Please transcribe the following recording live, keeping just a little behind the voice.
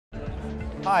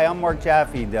Hi, I'm Mark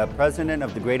Jaffe, the president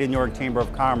of the Greater New York Chamber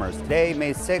of Commerce. Today,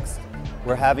 May 6th,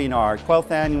 we're having our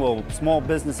 12th annual Small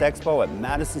Business Expo at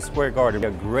Madison Square Garden. A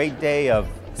great day of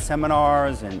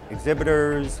seminars and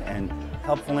exhibitors and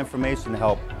helpful information to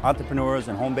help entrepreneurs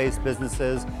and home-based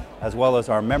businesses, as well as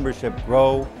our membership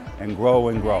grow and grow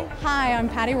and grow. Hi, I'm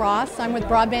Patty Ross. I'm with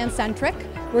Broadband Centric.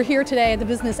 We're here today at the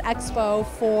Business Expo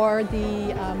for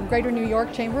the Greater New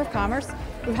York Chamber of Commerce.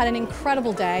 We've had an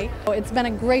incredible day. It's been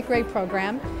a great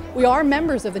program. We are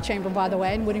members of the Chamber, by the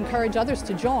way, and would encourage others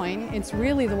to join. It's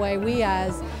really the way we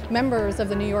as members of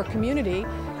the New York community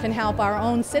can help our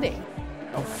own city.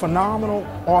 A phenomenal,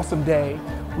 awesome day.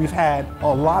 We've had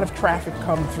a lot of traffic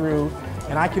come through,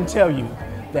 and I can tell you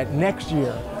that next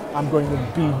year I'm going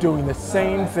to be doing the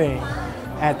same thing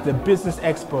at the Business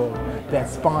Expo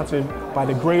that's sponsored by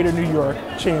the Greater New York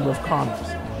Chamber of Commerce.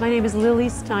 My name is Lily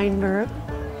Steinberg,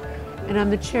 and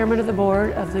I'm the chairman of the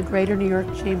board of the Greater New York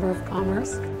Chamber of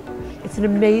Commerce. It's an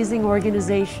amazing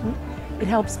organization. It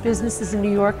helps businesses in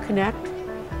New York connect,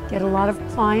 get a lot of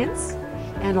clients,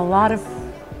 and a lot of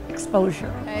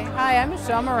exposure. Hey, hi, I'm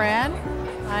Michelle Moran.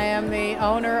 I am the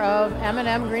owner of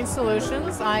M&M Green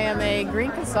Solutions. I am a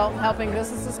green consultant helping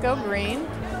businesses go green.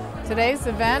 Today's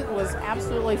event was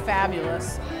absolutely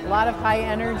fabulous. A lot of high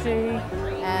energy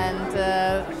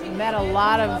and met a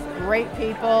lot of great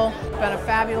people. It's been a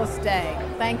fabulous day.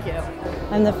 Thank you.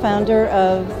 I'm the founder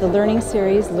of the learning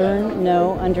series Learn,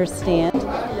 Know, Understand.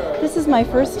 This is my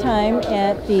first time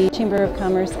at the Chamber of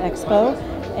Commerce Expo,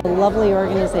 a lovely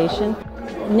organization.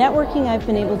 Networking I've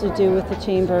been able to do with the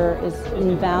Chamber is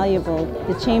invaluable.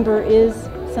 The Chamber is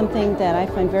something that I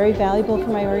find very valuable for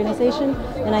my organization,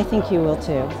 and I think you will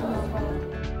too.